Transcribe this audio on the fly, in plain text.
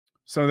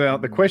So now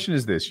the question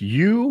is this: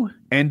 you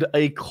and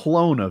a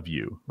clone of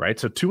you, right?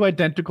 So 2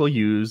 identical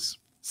yous,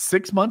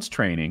 6 months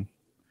training.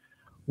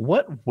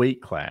 What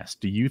weight class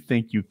do you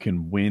think you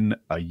can win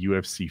a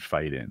UFC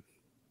fight in?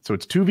 So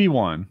it's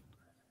 2v1,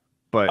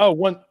 but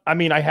I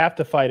mean, I have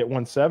to fight at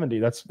 170.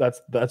 That's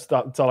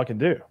all I can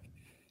do.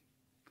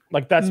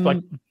 Like that's like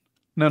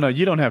no,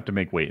 you don't have to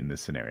make weight in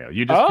this scenario.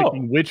 You're just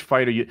picking which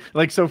fighter you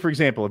like. So for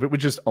example, if it was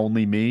just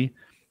only me,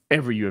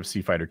 every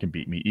UFC fighter can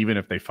beat me, even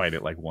if they fight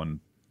at like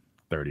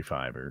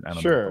 135 or I don't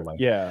know. Sure,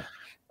 yeah.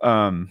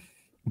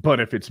 But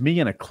if it's me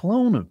and a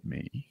clone of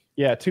me,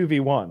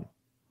 2v1.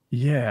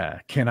 Yeah,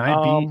 can I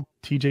beat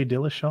TJ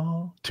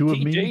Dillashaw?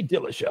 TJ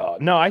Dillashaw.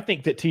 No, I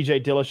think that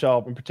TJ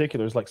Dillashaw in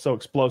particular is like so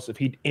explosive.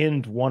 He'd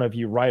end one of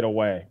you right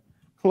away.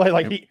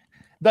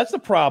 That's the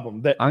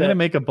problem. I'm going to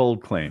make a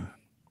bold claim.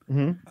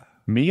 Mm-hmm.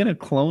 Me and a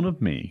clone of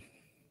me,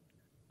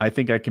 I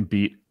think I can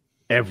beat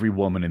every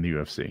woman in the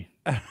UFC.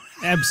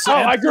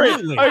 Absolutely. I agree.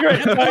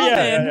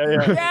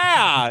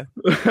 Yeah.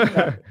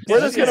 We're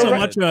just gonna so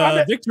much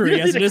victory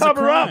as it is a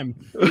crime.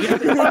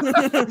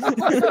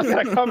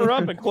 Gotta cover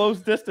up and close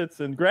distance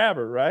and grab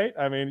her, right?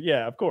 I mean,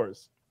 yeah, of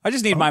course. I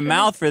just need my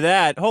mouth for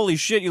that. Holy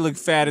shit, you look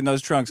fat in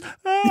those trunks.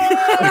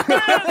 I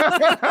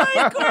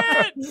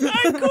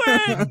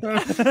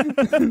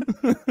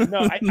quit.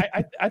 No,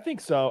 I think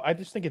so. I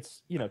just think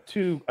it's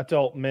 2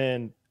 adult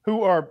men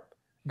who are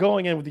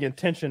going in with the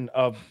intention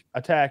of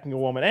attacking a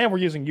woman, and we're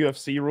using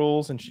UFC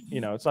rules, and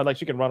it's not like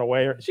she can run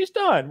away or she's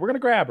done. We're gonna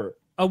grab her.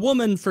 A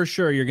woman for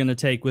sure you're gonna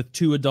take with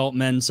 2 adult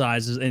men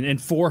sizes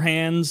and 4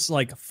 hands,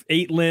 like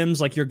 8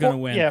 limbs, like you're gonna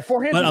win. Yeah,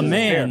 4 hands. But a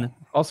man.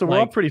 Also, we're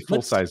all pretty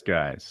full size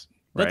guys.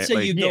 Right? Let's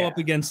say you go up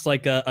against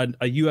like a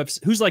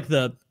UFC who's like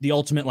the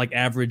ultimate like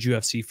average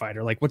UFC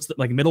fighter. Like what's the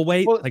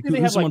middleweight? Well, like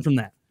who's someone from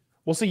that?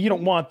 Well, see, you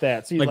don't want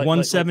that. See, like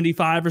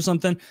 175 or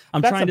something.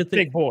 I'm trying to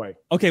think. Big boy.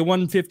 Okay,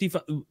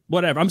 155,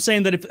 whatever. I'm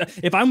saying that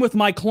if I'm with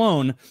my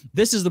clone,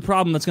 this is the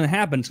problem that's going to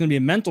happen. It's going to be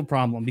a mental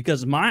problem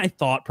because my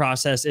thought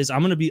process is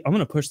I'm going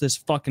to push this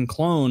fucking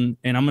clone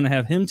and I'm going to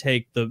have him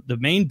take the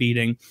main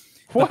beating.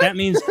 But that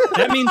means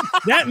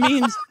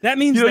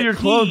your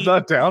clone's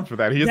not down for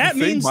that. He has the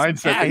same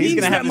mindset. That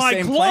means that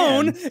my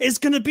clone is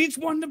going to be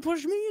one to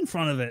push me in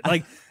front of it.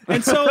 Like,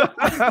 and so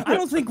I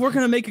don't think we're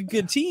going to make a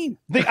good team.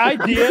 The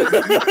idea,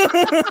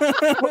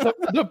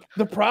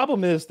 the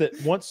problem is that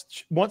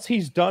once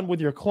he's done with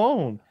your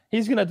clone,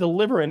 he's going to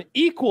deliver an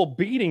equal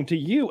beating to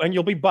you, and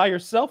you'll be by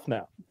yourself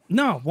now.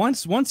 No,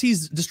 once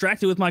he's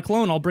distracted with my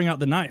clone, I'll bring out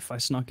the knife I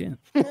snuck in.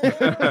 Your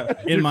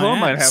clone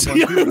might have one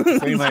too.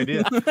 Same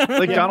idea.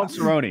 Like Donald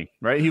Cerrone,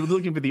 right? He was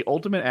looking for the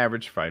ultimate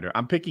average fighter.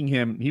 I'm picking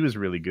him. He was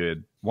really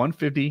good.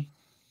 150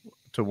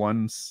 to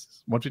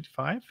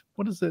 155.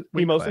 What is it?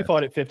 He mostly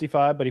fought at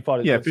 55, but he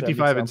fought at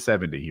 55 and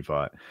 70. He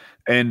fought,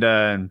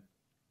 and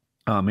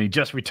he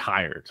just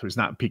retired, so he's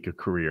not peak of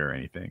career or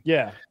anything.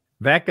 Yeah,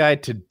 that guy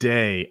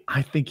today,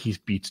 I think he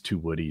beats 2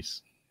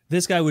 Woodies.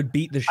 This guy would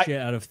beat the shit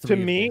out of 3.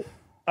 To me.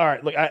 All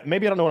right, look,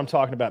 maybe I don't know what I'm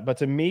talking about, but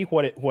to me,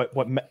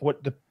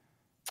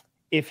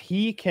 if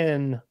he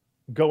can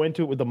go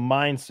into it with the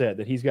mindset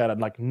that he's got to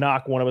like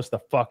knock one of us the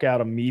fuck out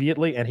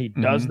immediately, and he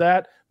does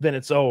that, then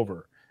it's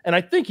over. And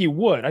I think he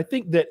would. I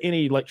think that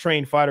any like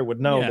trained fighter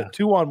would know that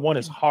 2-on-1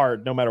 is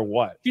hard no matter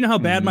what. Do you know how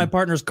bad my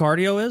partner's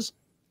cardio is?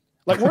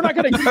 Like we're not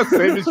going to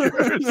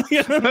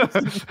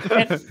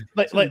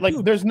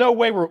like there's no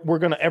way we're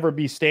going to ever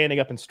be standing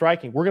up and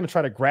striking. We're going to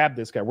try to grab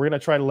this guy. We're going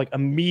to try to like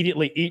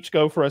immediately each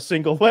go for a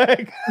single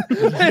leg.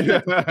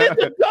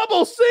 It's a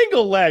double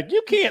single leg.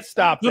 You can't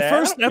stop the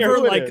first ever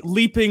like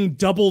leaping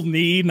double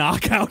knee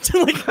knockout.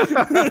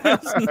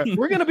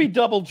 We're going to be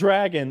double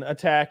dragon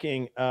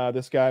attacking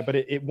this guy, but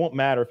it won't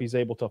matter if he's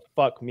able to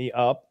fuck me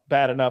up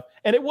bad enough.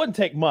 And it wouldn't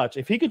take much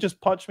if he could just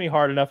punch me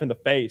hard enough in the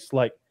face,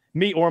 like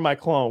me or my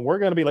clone. We're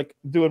going to be like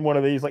doing one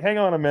of these, like, hang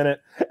on a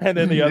minute. And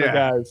then the other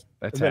guys,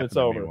 and then it's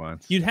over.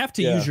 You'd have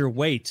to use your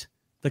weight,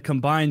 the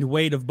combined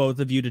weight of both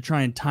of you to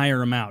try and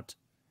tire him out.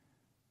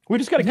 We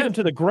just got to get him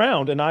to the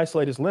ground and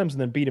isolate his limbs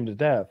and then beat him to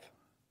death.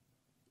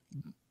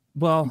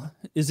 Well,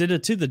 is it a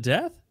to the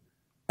death?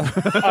 I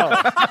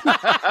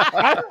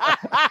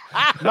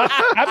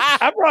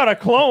brought a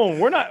clone.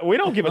 We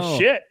don't give a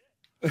shit.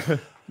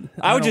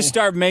 I would just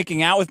start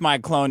making out with my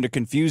clone to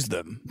confuse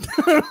them.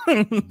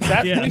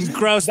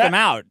 Gross them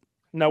out.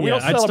 No, we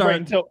don't celebrate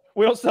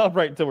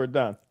until we're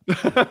done.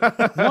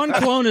 One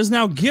clone is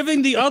now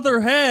giving the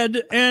other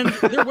head, and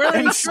they're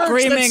wearing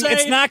screaming,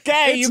 "It's not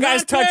gay! You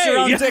guys touch your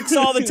own dicks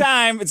all the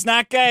time. It's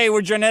not gay.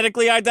 We're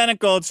genetically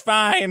identical. It's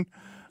fine."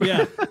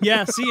 Yeah.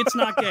 See, it's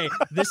not gay.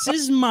 This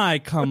is my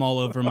cum all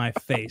over my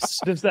face.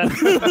 Does that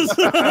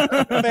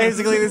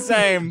basically the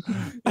same?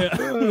 Yeah.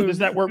 Does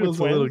that work with twins?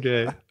 A little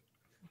gay.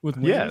 With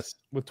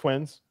with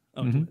twins.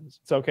 Oh, twins.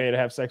 It's okay to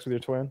have sex with your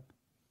twin.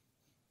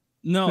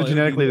 No, they're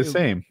genetically the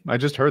same. I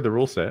just heard the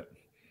rule set.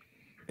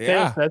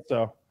 Yeah, said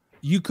so.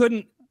 You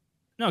couldn't.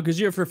 No,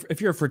 because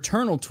if you're a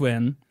fraternal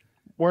twin,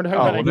 we're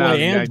talking about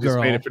boy and girl.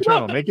 Just made it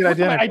fraternal. Make it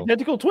identical.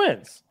 Identical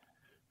twins.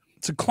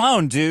 It's a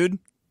clone, dude.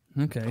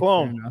 Okay,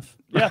 clone. enough.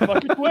 Yeah,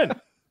 fuck your twin.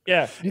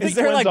 Yeah. Is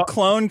there like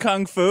clone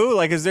kung fu?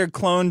 Like, is there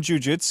clone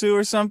jujitsu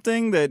or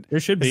something? That there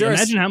should be.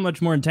 Imagine how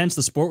much more intense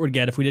the sport would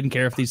get if we didn't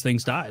care if these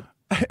things died.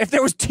 If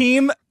there was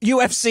team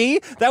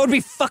UFC, that would be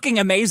fucking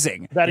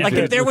amazing. Like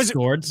if there was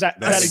swords, that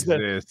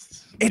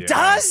exists. It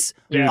does?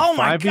 Dude, oh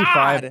my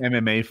 5v5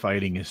 MMA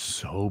fighting is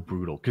so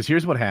brutal. Because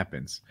here's what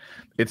happens.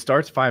 It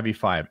starts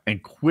 5v5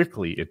 and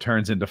quickly it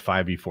turns into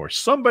 5v4.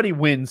 Somebody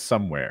wins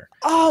somewhere.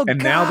 Oh,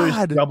 and now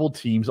there's double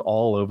teams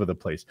all over the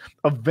place.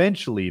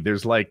 Eventually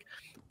there's like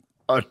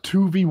a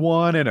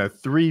 2v1 and a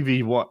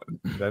 3v1.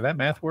 Did that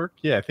math work?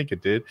 Yeah, I think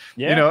it did.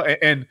 Yeah. You know,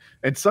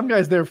 and some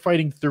guys they're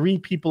fighting 3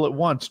 people at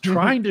once,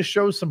 trying to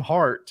show some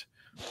heart,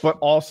 but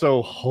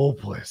also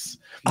hopeless.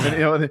 And, you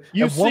know,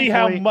 you see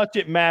how much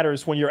it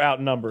matters when you're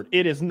outnumbered.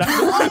 It is not.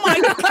 Oh my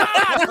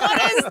God!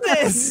 What is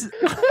this?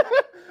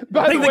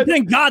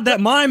 Thank God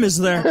that mime is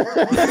there. Look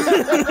at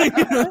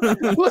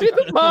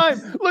the mime.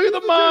 Look at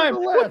the mime.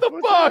 What the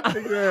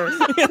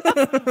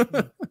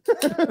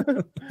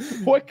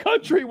fuck? What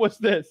country was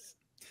this?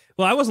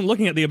 Well, I wasn't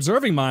looking at the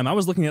observing mime. I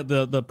was looking at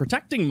the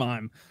protecting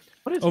mime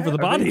over the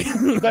body.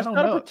 That's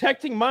not a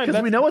protecting mime.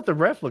 Because we know what the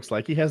ref looks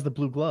like. He has the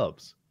blue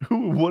gloves.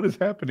 What is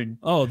happening?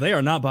 Oh, they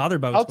are not bothered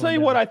by what's I'll tell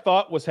you what I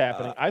thought was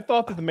happening. I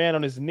thought that the man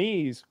on his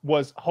knees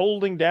was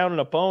holding down an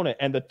opponent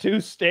and the two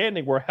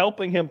standing were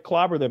helping him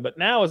clobber them. But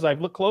now as I've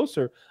looked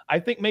closer, I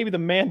think maybe the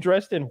man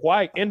dressed in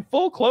white in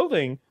full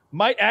clothing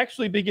might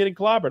actually be getting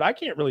clobbered. I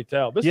can't really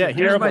tell. This is a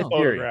terrible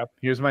photograph.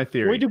 Here's my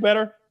theory. Can we do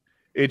better?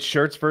 It's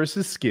shirts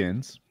versus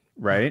skins,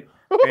 right?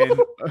 And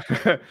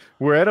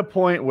we're at a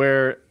point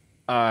where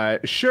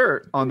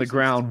Shirt on the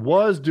ground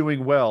was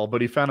doing well,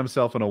 but he found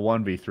himself in a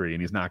 1v3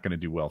 and he's not going to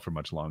do well for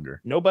much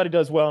longer. Nobody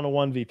does well in a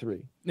 1v3.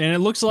 And it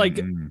looks like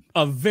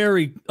a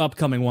very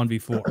upcoming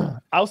 1v4.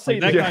 I'll say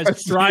that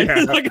guy's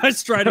striding. That guy's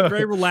striding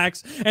very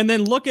relaxed. And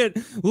then look at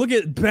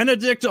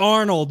Benedict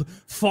Arnold,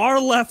 far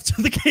left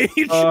of the cage,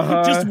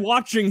 just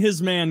watching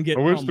his man get.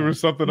 I wish there was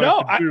something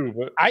I could do.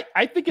 But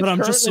I think it's I'm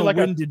just so like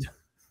winded.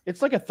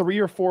 It's like a 3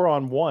 or 4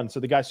 on 1.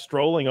 So the guy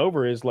strolling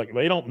over is like,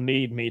 they don't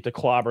need me to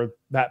clobber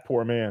that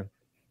poor man.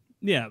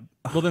 Yeah,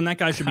 well then that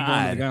guy should be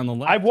going to the guy on the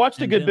left. I've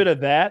watched a good bit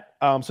of that.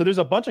 So there's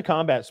a bunch of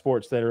combat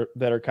sports that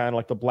are kind of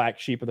like the black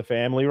sheep of the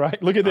family,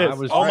 right? Look at this.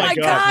 Oh my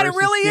God, it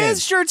really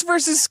is shirts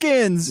versus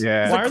skins.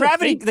 Yeah,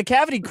 the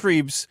cavity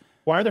creeps.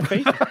 Why are their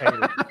faces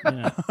painted?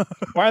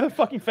 Why are their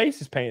fucking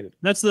faces painted?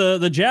 That's the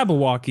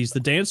Jabberwockies, the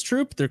dance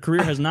troupe. Their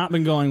career has not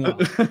been going well.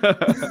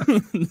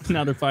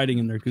 Now they're fighting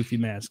in their goofy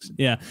masks.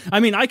 Yeah, I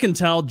mean, I can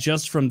tell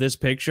just from this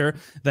picture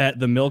that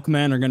the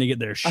milkmen are going to get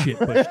their shit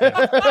pushed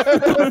out.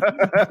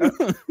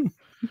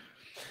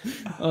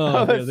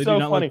 That's they so do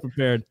not funny. look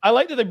prepared. I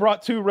like that they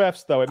brought 2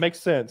 refs, though. It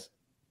makes sense.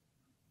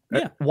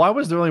 Yeah. Why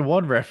was there only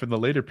 1 ref in the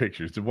later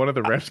pictures? Did one of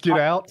the refs get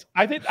out?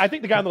 I think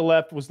the guy on the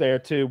left was there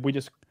too. We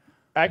just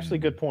actually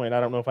good point. I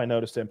don't know if I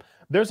noticed him.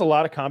 There's a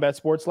lot of combat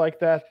sports like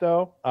that,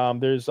 though.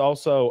 There's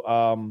also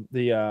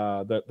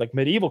the like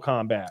medieval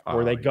combat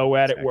where they go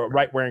at it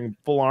wearing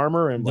full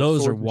armor and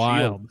those are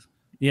wild.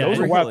 Yeah, those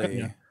are wild.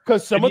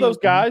 Because some of those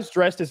guys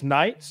dressed as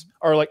knights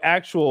are like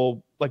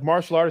actual like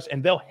martial artists,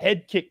 and they'll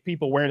head kick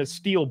people wearing a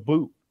steel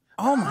boot.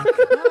 Oh my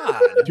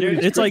God,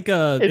 dude! It's like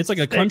a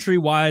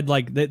countrywide,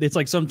 like it's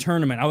like some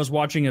tournament. I was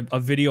watching a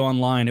video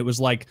online. It was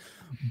like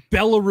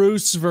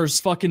Belarus versus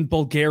fucking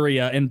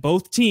Bulgaria, and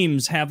both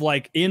teams have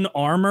like in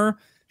armor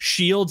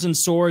shields and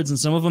swords, and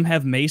some of them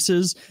have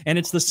maces, and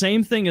it's the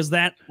same thing as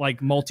that like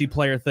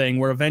multiplayer thing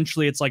where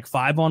eventually it's like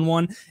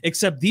 5-on-1,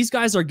 except these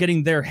guys are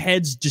getting their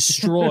heads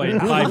destroyed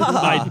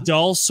by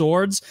dull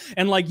swords,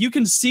 and like you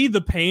can see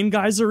the pain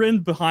guys are in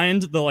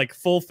behind the like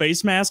full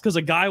face mask, because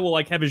a guy will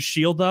like have his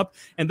shield up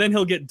and then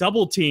he'll get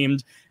double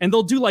teamed, and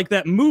they'll do like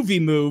that movie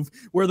move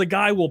where the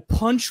guy will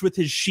punch with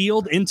his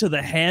shield into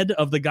the head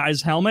of the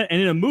guy's helmet,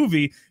 and in a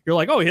movie you're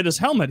like, oh, he hit his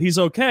helmet, he's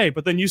okay,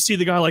 but then you see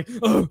the guy like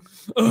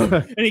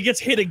and he gets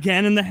hit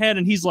again in the head,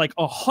 and he's like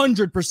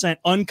 100%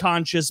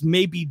 unconscious,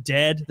 maybe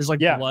dead. There's like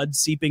blood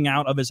seeping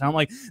out of his helmet.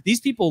 Like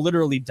these people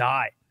literally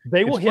die.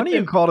 They will hit. Funny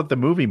you called it the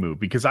movie move,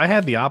 because I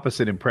had the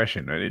opposite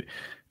impression.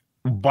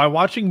 By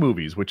watching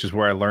movies, which is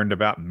where I learned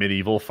about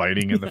medieval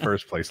fighting in the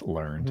first place.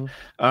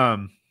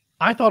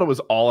 I thought it was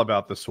all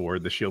about the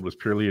sword. The shield was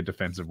purely a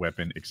defensive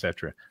weapon,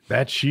 etc.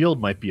 That shield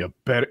might be a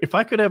better. If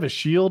I could have a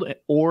shield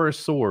or a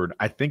sword,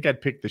 I think I'd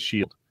pick the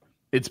shield.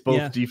 It's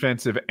both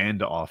defensive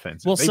and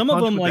offensive. Well, some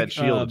of them like that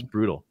shield, it's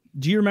brutal.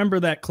 Do you remember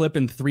that clip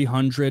in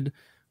 300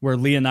 where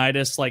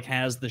Leonidas like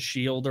has the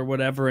shield or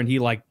whatever, and he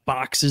like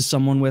boxes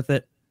someone with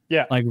it?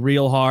 Yeah, like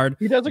real hard.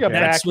 He does like a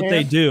backhand. That's what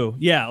they do.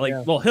 Yeah,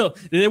 like well,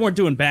 they weren't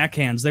doing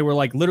backhands. They were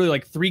like literally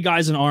like 3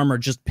 guys in armor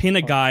just pin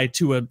a guy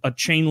to a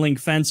chain link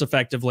fence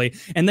effectively,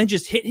 and then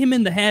just hit him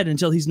in the head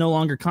until he's no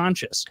longer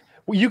conscious.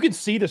 Well, you can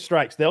see the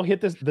strikes. They'll hit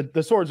this.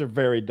 The swords are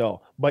very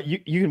dull, but you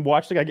can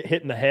watch the guy get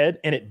hit in the head,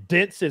 and it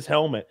dents his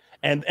helmet,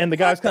 and the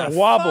guy's kind of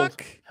wobbled.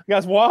 The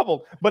guy's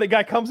wobbled, but a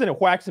guy comes in and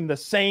whacks him the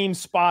same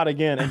spot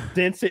again and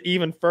dents it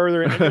even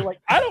further. And you're like,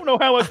 I don't know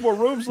how much more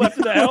room's left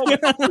in the helmet.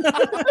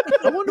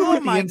 I wonder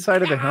what the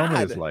inside of the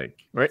helmet is like.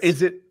 Right?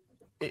 Is it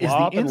Is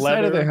the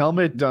inside of the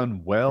helmet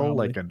done well,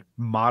 Probably. like a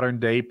modern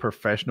day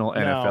professional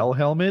NFL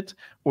helmet,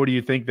 or do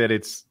you think that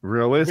it's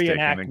realistic?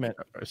 Reenactment.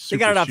 They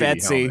got it off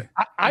Etsy.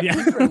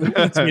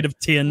 It's made of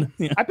tin.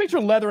 Yeah. I picture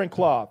leather and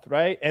cloth,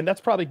 right? And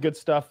that's probably good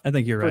stuff. I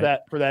think you're for right.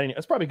 that. For that,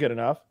 it's probably good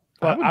enough.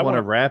 I But would want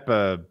to wrap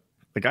a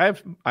like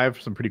I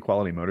have some pretty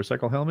quality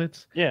motorcycle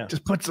helmets. Yeah.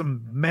 Just put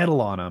some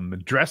metal on them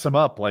and dress them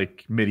up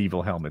like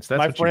medieval helmets.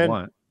 That's what you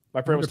want.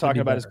 My friend was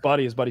talking about his better.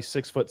 buddy. His buddy's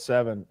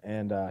 6'7",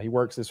 and he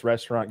works this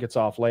restaurant, gets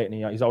off late,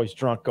 and he's always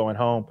drunk going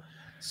home.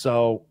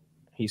 So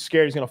he's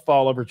scared he's going to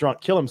fall over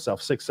drunk, kill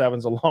himself.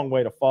 6'7's a long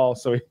way to fall.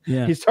 So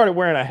he started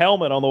wearing a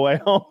helmet on the way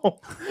home.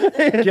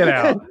 Get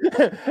out.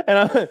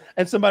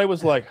 And somebody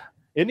was like,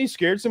 isn't he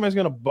scared somebody's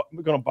going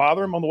to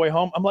bother him on the way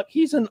home? I'm like,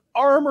 he's an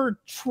armored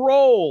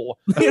troll.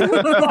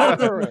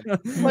 Bother him.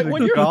 Like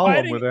when you're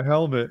fighting with a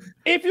helmet.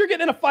 If you're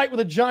getting in a fight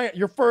with a giant,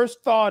 your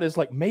first thought is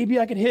like, maybe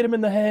I could hit him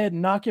in the head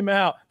and knock him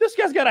out. This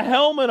guy's got a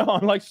helmet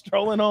on, like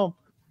strolling home.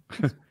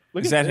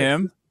 Is that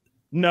him?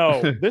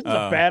 No, this is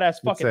a badass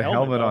fucking it's a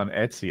helmet on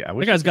Etsy. I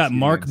wish that guy's got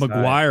Mark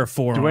McGuire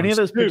for Do any of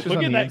those Dude, pictures look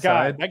on at the that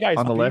guy. inside? That guy's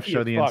on the left beefy show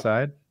as the fuck.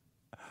 inside.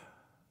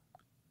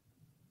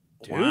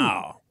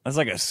 Wow. That's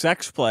like a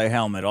sex play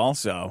helmet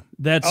also.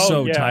 That's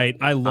so tight.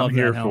 I love I'm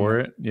here that for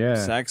helmet. it. Yeah.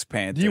 Sex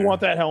Panther. Do you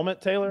want that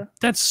helmet, Taylor?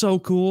 That's so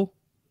cool.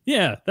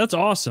 Yeah, that's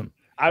awesome.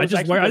 I just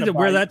actually wear gonna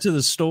wear buy- that to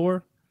the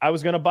store. I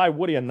was gonna buy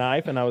Woody a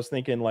knife, and I was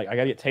thinking like I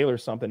gotta get Taylor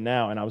something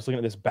now, and I was looking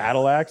at this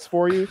battle axe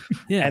for you.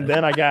 Yeah. And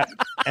then I got,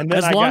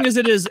 as long as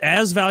it is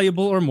as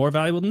valuable or more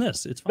valuable than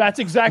this, it's fine. That's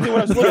exactly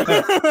what I was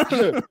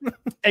looking at.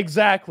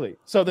 Exactly.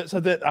 So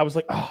that I was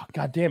like, oh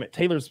god damn it,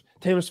 Taylor's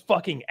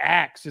fucking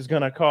axe is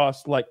gonna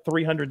cost like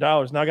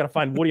 $300. Now I gotta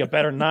find Woody a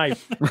better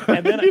knife.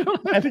 And then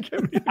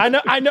I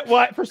know.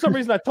 Well, for some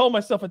reason I told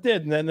myself I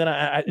did, and then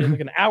I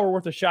like an hour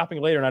worth of shopping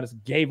later, and I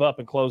just gave up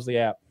and closed the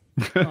app.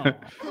 Well,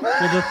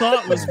 the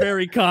thought was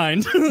very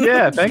kind.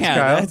 Yeah, thanks,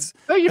 Kyle. That's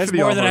for the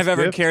more than almost I've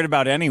ever gift. cared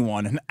about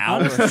anyone. An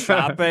hour of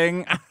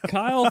shopping.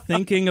 Kyle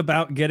thinking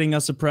about getting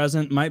us a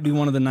present might be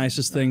one of the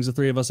nicest things the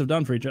three of us have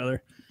done for each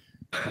other.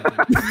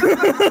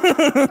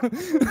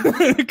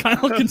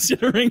 Kyle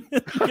considering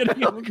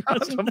getting a present.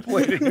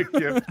 Contemplating a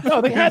gift.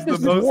 No, they had Here's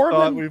this the most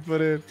thought dwarven. we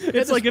put in.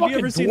 It's like, have you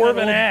ever seen that dwarven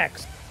old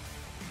axe?